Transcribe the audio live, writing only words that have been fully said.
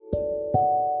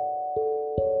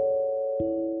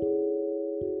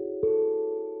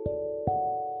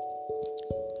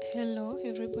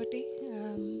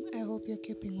you're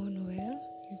keeping on well,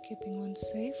 you're keeping on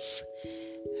safe.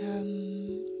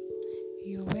 Um,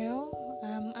 you're well.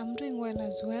 I'm doing well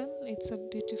as well. It's a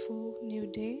beautiful new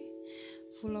day,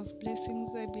 full of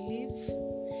blessings, I believe.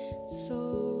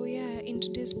 So yeah, in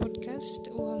today's podcast,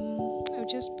 I'll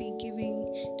just be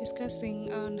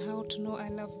discussing on how to know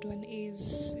a loved one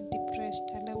is depressed,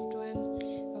 a loved one,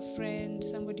 a friend,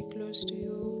 somebody close to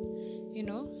you.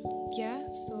 Yeah.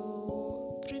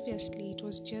 So previously, it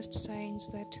was just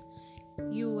signs that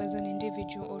you as an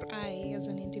individual or I as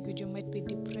an individual might be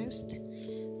depressed,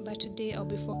 but today I'll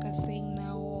be focusing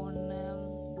now on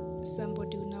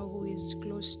somebody now who is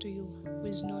close to you, who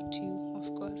is not you, of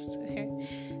course.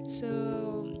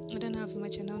 So I don't have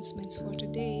much announcements for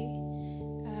today,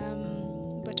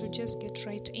 but we'll just get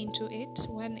right into it.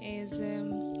 One is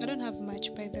I don't have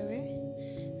much, by the way.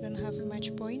 I don't have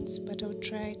much points, but I'll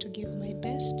try to give my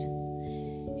best.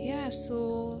 Yeah,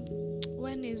 so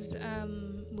one is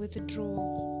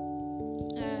withdrawal.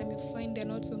 You find they're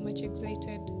not so much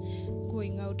excited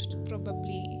going out to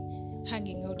probably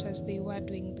hanging out as they were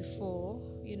doing before.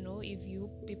 If you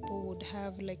people would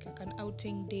have like an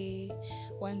outing day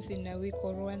once in a week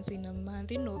or once in a month,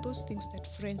 those things that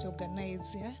friends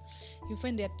organize, yeah, you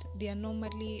find that they are no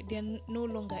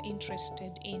longer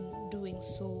interested in doing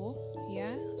so.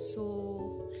 Yeah,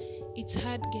 so it's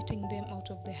hard getting them out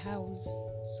of the house.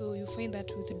 So you find that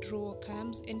withdrawal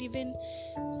comes, and even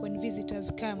when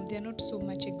visitors come, they're not so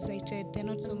much excited. They're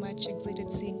not so much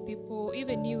excited seeing people.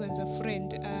 Even you as a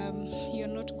friend, you're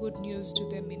not good news to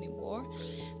them anymore.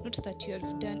 Not that you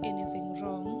have done anything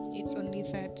wrong. It's only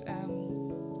that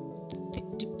the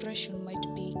depression might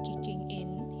be kicking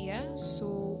in. Yeah. So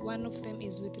one of them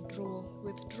is withdrawal.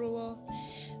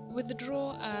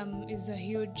 Withdrawal is a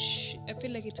huge, I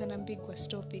feel like it's an ambiguous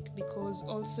topic, because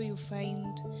also you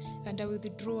find under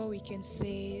withdrawal we can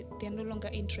say they're no longer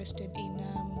interested in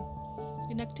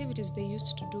activities they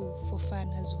used to do for fun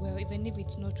as well, even if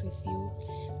it's not with you.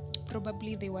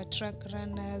 Probably they were track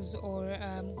runners or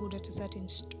good at a certain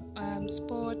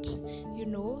sport,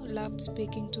 loved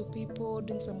speaking to people,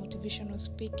 doing some motivational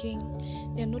speaking.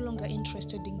 They're no longer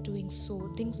interested in doing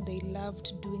so. Things they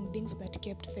loved doing, things that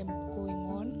kept them going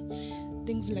on,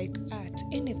 things like art,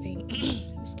 anything,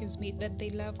 excuse me, that they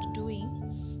loved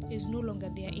doing is no longer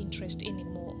their interest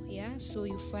anymore. Yeah, so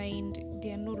you find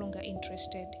they are no longer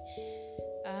interested.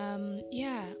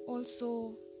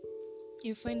 Also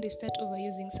you find they start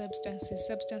overusing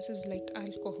substances like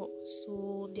alcohol.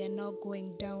 So they are now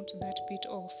going down to that bit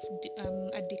of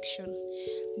addiction.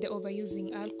 They're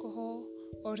overusing alcohol,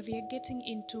 or they are getting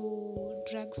into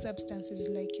drug substances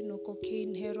like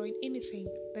cocaine, heroin, anything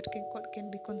that can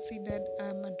be considered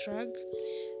a drug,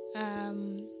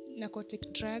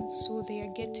 narcotic drugs. So they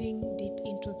are getting deep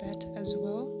into that as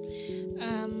well.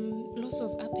 Loss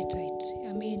of appetite.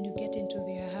 You get into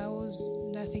their house,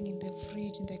 nothing in the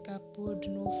fridge, in the cupboard,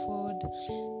 no food,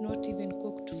 not even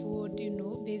cooked food.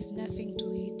 There's nothing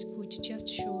to eat, which just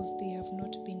shows they have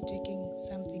not been taking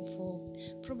something for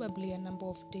probably a number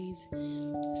of days.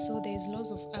 So there's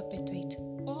loss of appetite,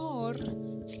 or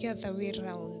the other way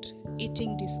around.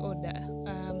 Eating disorder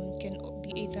can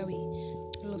be either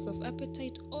way, loss of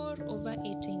appetite or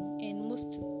overeating, and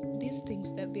most these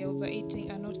things that they're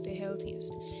overeating are not the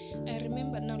healthiest. I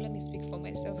remember, now let me speak for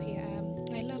myself here.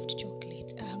 I loved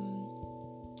chocolate.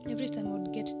 Every time I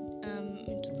would get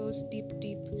into those deep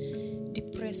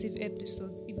depressive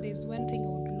episodes, if there's one thing I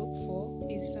would look for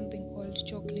is something called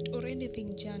chocolate or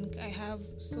anything junk. I have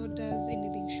sodas,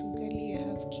 anything sugary, I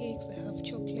have cakes, I have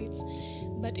chocolates,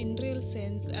 but in real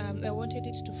sense, I wanted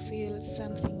it to feel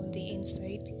something on the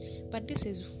inside, but this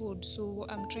is food, so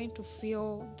I'm trying to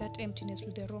fill that emptiness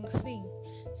with the wrong thing.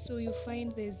 So you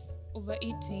find there's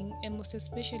overeating, and most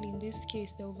especially in this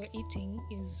case, the overeating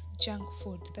is junk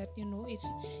food. That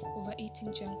it's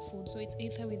overeating junk food. So it's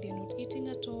either they're not eating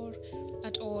at all,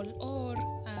 or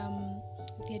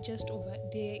they're just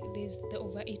there's the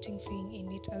overeating thing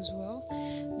in it as well.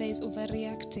 There is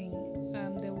overreacting.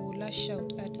 They will lash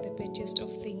out at the pettiest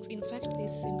of things. In fact,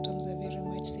 these symptoms are very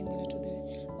much similar to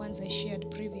the ones I shared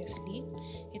previously.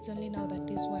 It's only now that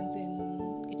these ones,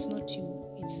 it's not you,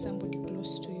 it's somebody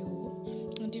close to you.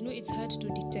 And it's hard to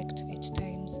detect at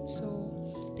times.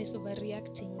 So there's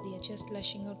overreacting. They are just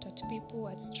lashing out at people,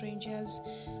 at strangers,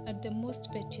 at the most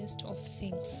pettiest of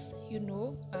things. I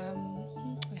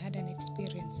had an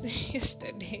experience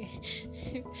yesterday.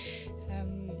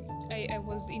 I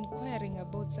was inquiring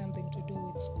about something to do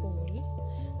with school,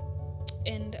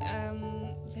 and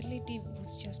the lady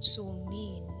was just so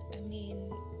mean.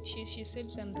 She said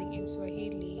something in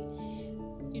Swahili.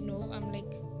 I'm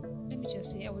like, let me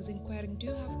just say, I was inquiring, do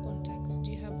you have contacts?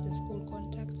 Do you have the school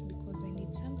contacts? Because I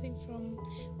need something from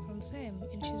them.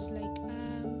 And she's like,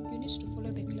 you need to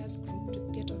follow the class group to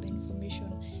get all the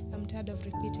information. I'm tired of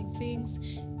repeating things.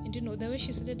 And the way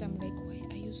she said it, I'm like, why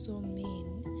are you so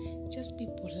mean? Just be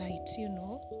polite,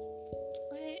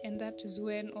 And that is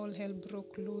when all hell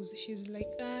broke loose. She's like,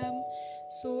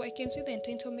 so I can see the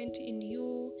entitlement in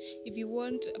you. If you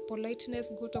want politeness,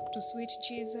 go talk to sweet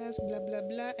Jesus, blah, blah,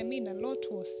 blah. I mean, a lot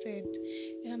was said.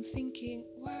 And I'm thinking,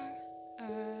 wow,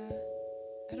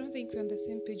 I don't think we're on the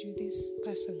same page with this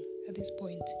person at this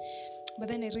point. But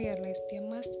then I realized there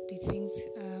must be things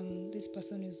this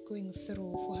person is going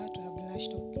through for her to have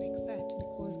lashed out like that,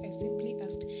 because I simply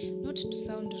asked, not to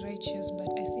sound righteous, but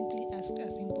I simply asked a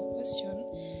simple question,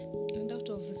 and out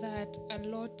of that, a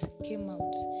lot came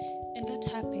out. And that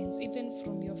happens even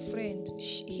from your friend.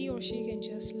 He or she can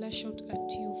just lash out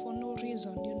at you for no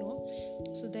reason,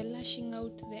 So they're lashing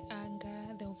out, the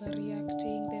anger, the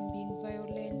overreacting, them being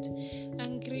violent,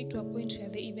 angry to a point where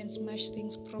they even smash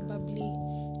things probably,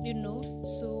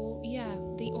 So yeah,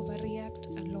 they overreact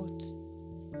a lot.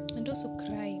 And also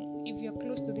crying. If you're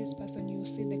close to this person, you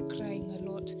see them crying a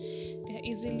lot. They're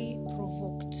easily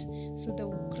provoked. So they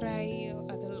will cry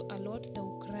a lot, they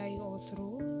will cry all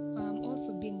through.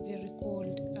 Also being very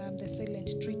cold, the silent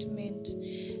treatment,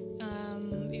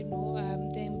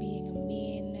 them being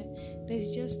mean.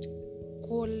 There's just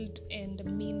cold and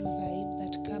mean vibe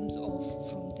that comes off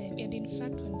from them. And in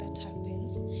fact, when that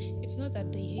happens, it's not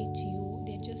that they hate you,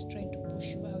 they're just trying to push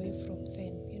you away from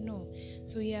them,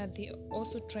 So yeah, they're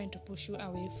also trying to push you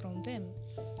away from them.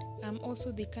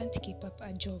 Also, they can't keep up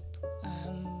a job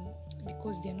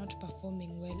because they're not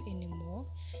performing well anymore.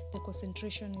 The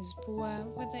concentration is poor,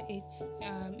 whether it's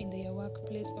in their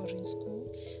workplace or in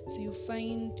school. So you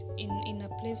find in a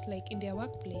place like in their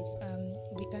workplace,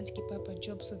 they can't keep up a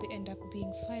job, so they end up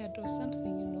being fired or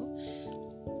something,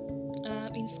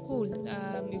 In school,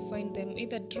 you find them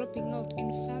either dropping out.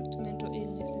 In fact, mental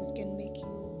illnesses can make you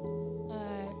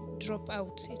drop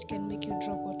out. It can make you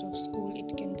drop out of school.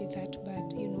 It can be that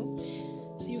bad,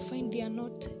 So you find they are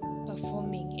not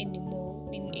performing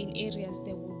anymore in areas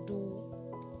they would do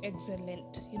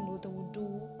excellent, they would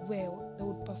do well, they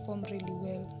would perform really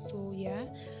well. So yeah,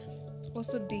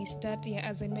 also they start,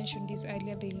 as I mentioned this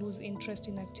earlier, they lose interest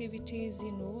in activities.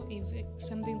 If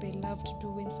something they loved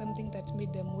doing, something that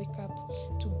made them wake up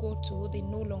to go to, they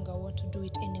no longer want to do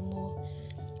it anymore.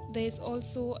 There's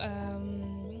also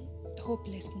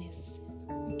hopelessness.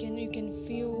 You can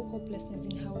feel hopelessness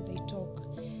in how they talk.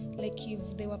 Like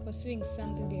if they were pursuing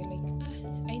something, they're like,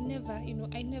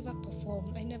 I never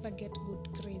perform, I never get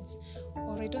good grades,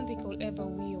 or I don't think I'll ever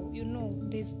will.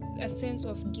 There's a sense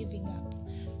of giving up.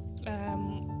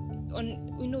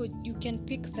 You can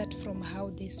pick that from how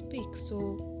they speak.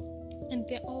 So, and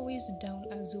they're always down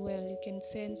as well. You can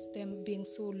sense them being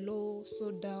so low,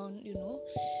 so down,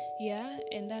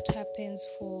 and that happens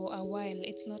for a while.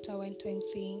 It's not a one-time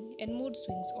thing. And mood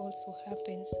swings also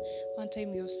happens. One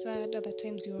time you're sad, other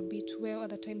times you're a bit well,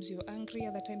 other times you're angry,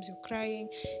 other times you're crying.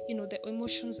 The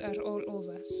emotions are all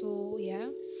over. So yeah,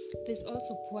 there's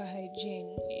also poor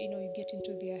hygiene. You get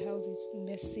into their house, it's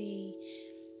messy.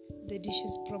 The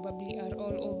dishes probably are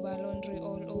all over, laundry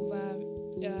all over,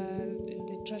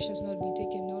 the trash has not been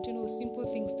taken out.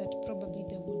 Simple things that probably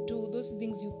they would do. Those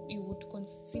things you would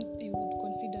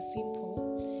consider simple.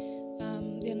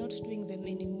 They're not doing them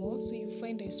anymore. So you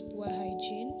find there's poor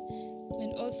hygiene,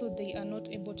 and also they are not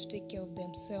able to take care of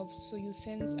themselves. So you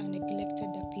sense a neglected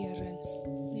appearance.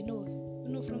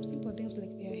 From simple things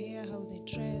like their hair, how they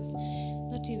dress,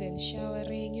 not even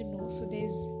showering. So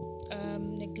there's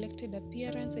neglected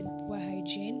appearance and poor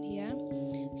hygiene.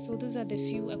 So those are the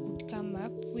few I could come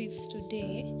up with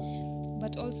today,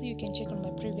 but also you can check on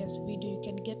my previous video. You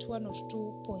can get 1 or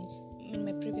 2 points in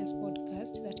my previous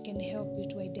podcast that can help you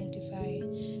to identify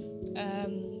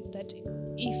that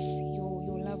if your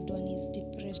loved one is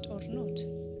depressed or not.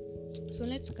 So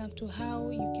let's come to how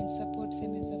you can support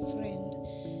them as a friend,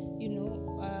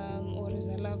 or as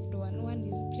a loved one. One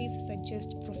is, please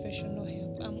suggest professional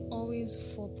help. I'm always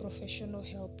for professional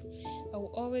help. I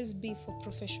will always be for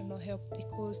professional help,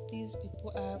 because these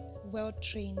people are well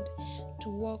trained to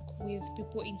work with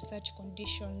people in such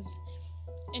conditions.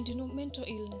 And mental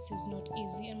illness is not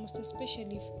easy, and most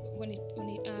especially when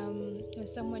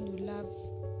someone you love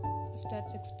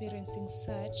starts experiencing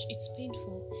such, it's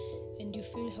painful and you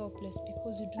feel helpless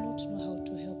because you do not know how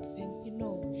to help them,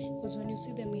 because when you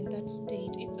see them in that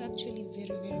state, it's actually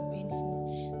very, very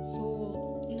painful.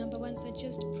 So number one,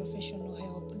 suggest professional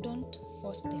help. Don't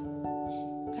force them.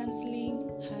 counseling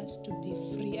has to be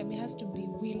free. It has to be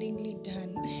willingly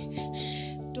done.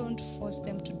 Don't force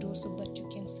them to do so, but you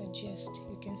can suggest.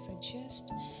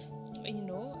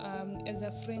 As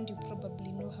a friend, you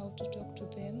probably know how to talk to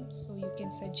them, so you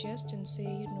can suggest and say,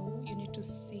 you need to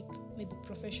seek maybe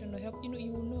professional help. You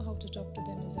will know how to talk to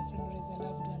them as a friend or as a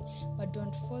loved one, but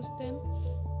don't force them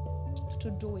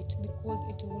to do it, because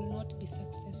it will not be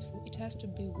successful. It has to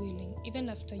be willing. Even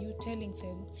after you telling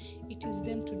them, it is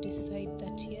them to decide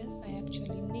that yes, I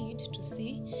actually need to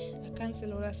see a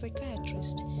counselor or a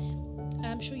psychiatrist.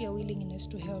 I'm sure your willingness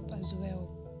to help as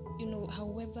well.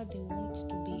 However they want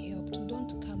to be helped. Don't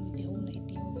come with your own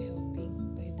idea of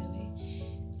helping, by the way.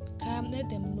 Come, let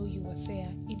them know you are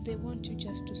there. If they want you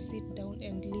just to sit down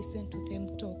and listen to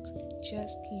them talk,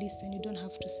 just listen. You don't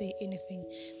have to say anything.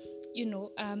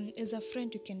 As a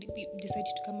friend, you can decide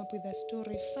to come up with a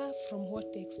story far from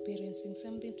what they're experiencing,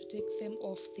 something to take them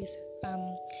off this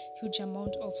huge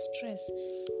amount of stress.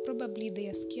 Probably they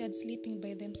are scared sleeping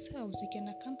by themselves. You can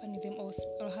accompany them or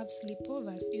have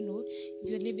sleepovers. If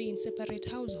you're living in separate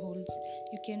households,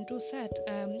 you can do that.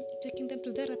 Taking them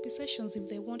to therapy sessions if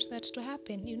they want that to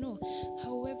happen.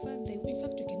 However, in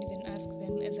fact, you can even ask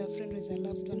them as a friend or as a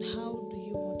loved one, how do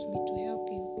you want me to help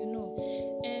you?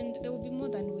 And they will be more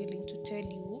than willing to tell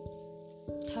you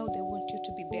how they want you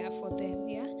to be there for them,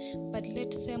 yeah? But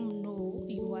let them know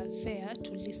you are there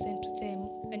to listen to them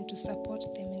and to support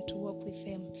them and to work with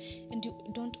them. And you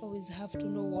don't always have to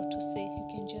know what to say. You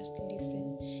can just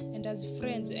listen. And as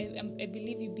friends, I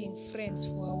believe you being friends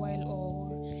for a while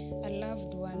or a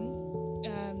loved one,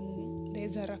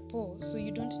 there's a rapport. So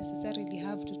you don't necessarily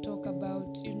have to talk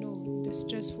about, the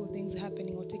stressful things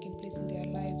happening or taking place in their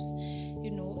lives.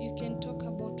 You can talk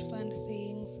about fun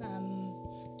things,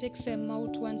 take them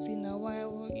out once in a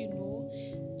while,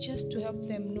 just to help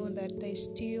them know that there's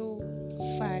still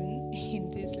fun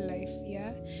in this life,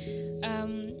 yeah?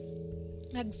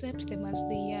 Accept them as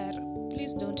they are.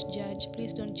 Please don't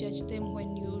judge them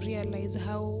when you realize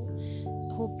how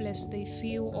hopeless they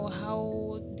feel or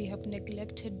how they have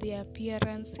neglected their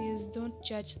appearances. Don't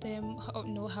judge them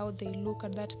how they look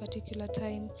at that particular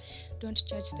time. Don't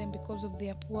judge them because of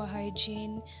their poor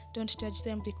hygiene. Don't judge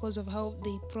them because of how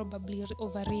they probably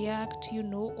overreact,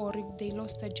 or if they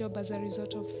lost a job as a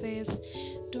result of this.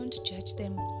 Don't judge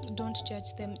them.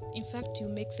 In fact, you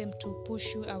make them to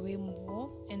push you away more,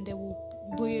 and they will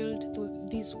build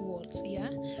these walls, yeah?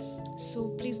 So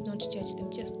please don't judge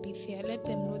them. Just be fair. Let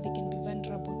them know they can be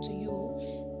vulnerable to you,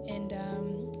 and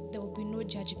there will be no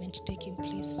judgment taking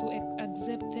place. So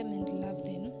accept them and love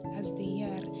them as they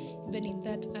are, even in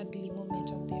that ugly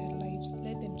moment of their lives.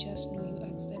 Let them just know you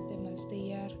accept them as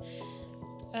they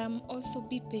are. Also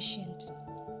be patient.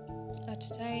 At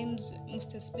times,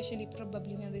 most especially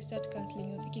probably when they start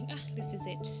counseling, you're thinking, this is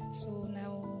it, so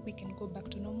now we can go back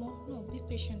to normal. No, be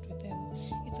patient with them.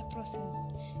 It's a process.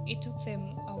 It took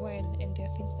them a while, and there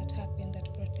are things that happened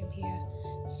that brought them here,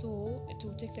 so it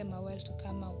will take them a while to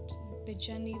come out. The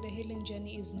healing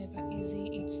journey is never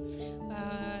easy. It's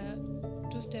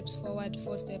 2 steps forward,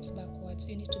 4 steps backwards.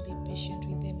 You need to be patient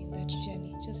with them in that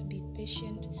journey. Just be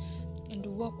patient and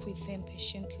walk with them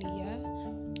patiently, yeah?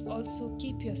 Also,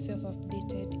 keep yourself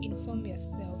updated. Inform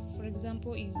yourself. For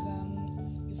example, if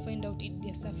you find out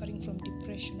they're suffering from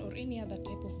depression or any other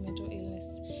type of mental illness,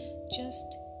 just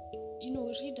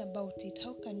read about it.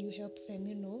 How can you help them?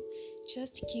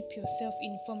 Just keep yourself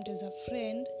informed as a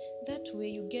friend. That way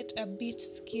you get a bit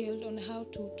skilled on how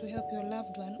to help your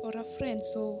loved one or a friend.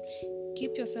 So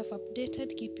keep yourself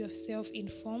updated, keep yourself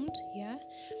informed, yeah?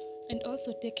 And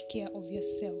also take care of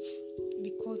yourself,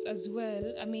 because as well,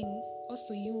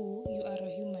 also you are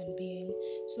a human being,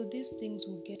 so these things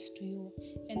will get to you.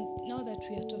 And now that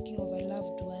we are talking of a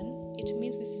loved one, it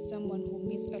means this is someone who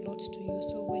means a lot to you.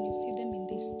 So when you see them in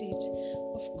this state,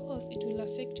 of course it will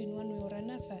affect you in one way or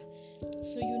another.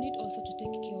 So you need also to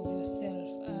take care of yourself.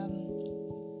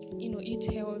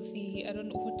 Eat healthy. I don't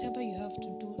know, whatever you have to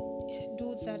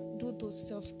do those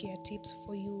self-care tips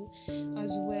for you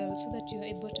as well, so that you're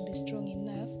able to be strong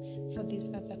enough for this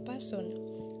other person.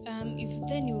 If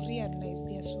then you realize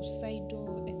there are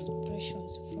suicidal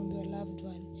expressions from your loved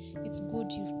one, it's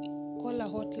good you call a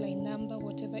hotline number,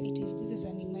 whatever it is. This is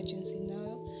an emergency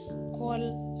now. Call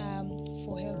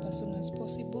for help as soon as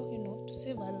possible, to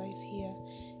save a life here.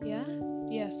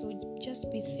 Yeah, so just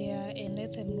be there and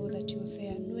let them know that you're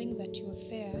there. Knowing that you're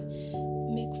there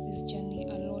makes this journey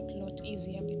a lot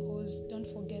easier, because don't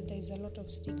forget there is a lot of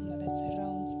stigma that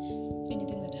surrounds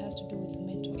anything that has to do with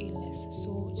mental illness.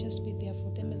 So just be there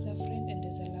for them as a friend and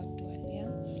as a loved one,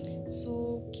 yeah?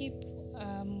 So keep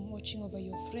watching over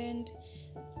your friend.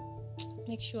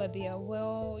 Make sure they are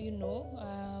well,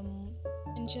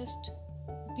 and just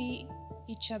be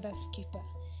each other's keeper.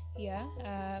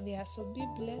 So be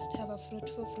blessed, have a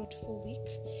fruitful week.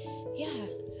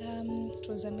 It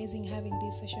was amazing having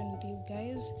this session with you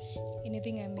guys.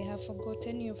 Anything I may have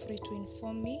forgotten, you're free to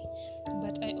inform me,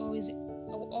 but I always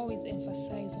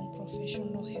emphasize on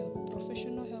professional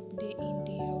help day in,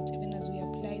 day out. Even as we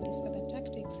apply these other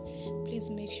tactics, please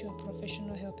make sure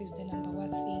professional help is the number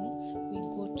one thing we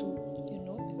go to,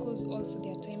 because also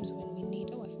there are times when we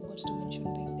need, I forgot to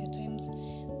mention this, there are times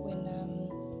when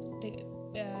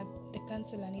the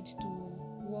counselor needs to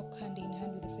work hand in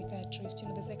hand with the psychiatrist.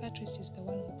 The psychiatrist is the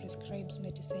one who prescribes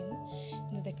medicine,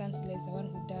 and the counselor is the one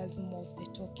who does more of the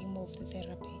talking, more of the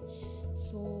therapy.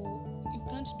 So you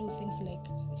can't do things like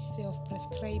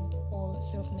self-prescribe or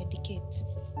self-medicate,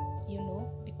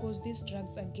 because these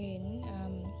drugs, again,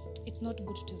 it's not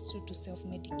good to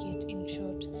self-medicate, in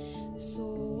short.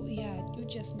 So you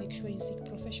just make sure you seek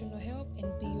professional help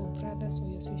and be your brother's or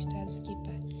your sister's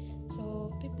keeper.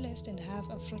 So be blessed and have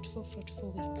a fruitful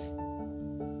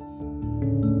week.